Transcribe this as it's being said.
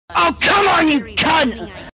Oh, come on, you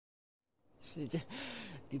cunt! Need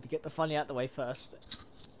to get the funny out the way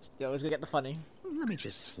first. You always gonna get the funny. Let me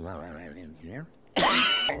just slow right in here.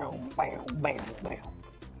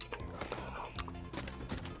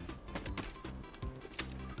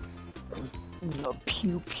 The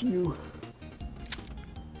pew pew.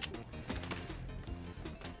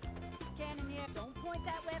 Scanning here. Don't point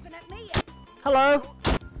that weapon at me. Hello?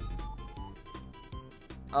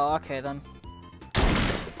 Oh, okay then.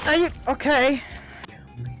 Are you okay?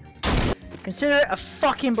 Consider it a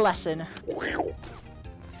fucking blessing.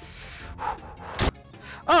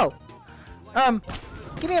 Oh!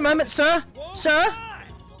 Give me a moment, sir! Sir!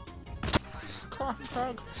 Clan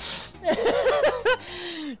tag.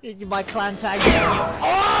 My clan tag.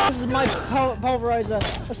 Oh! This is my pulverizer.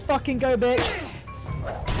 Let's fucking go, bitch!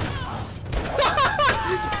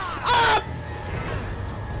 Ah!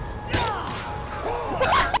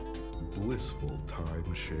 Blissful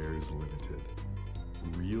Timeshares Limited.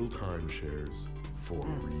 Real timeshares for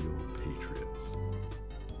real patriots.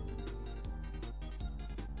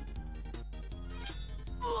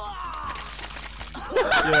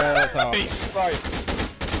 Yeah, that's how.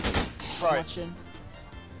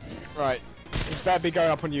 Right. This better be going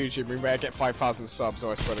up on YouTube. We better get 5,000 subs,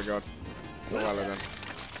 or I swear to God. Irrelevant.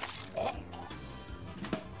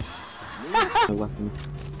 No weapons.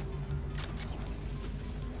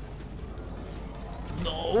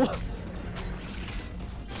 No!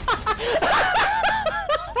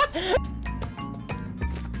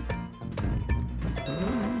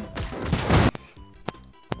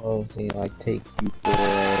 Oh, see, I take you for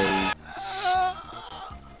a...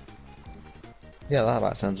 Yeah, that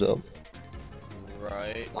about sums it up.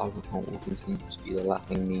 Right. Cyberpunk will continue to be the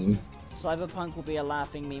laughing meme. Cyberpunk will be a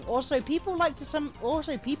laughing meme. Also, people like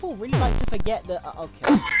to people really like to forget that.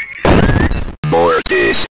 Okay. More of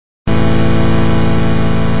this.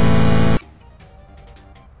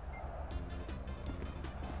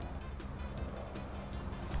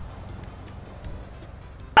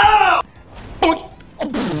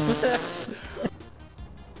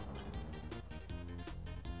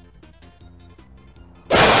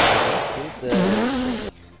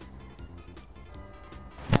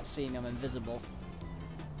 Can't see me, I'm invisible.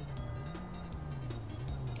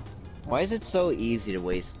 Why is it so easy to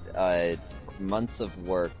waste months of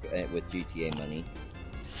work with GTA money?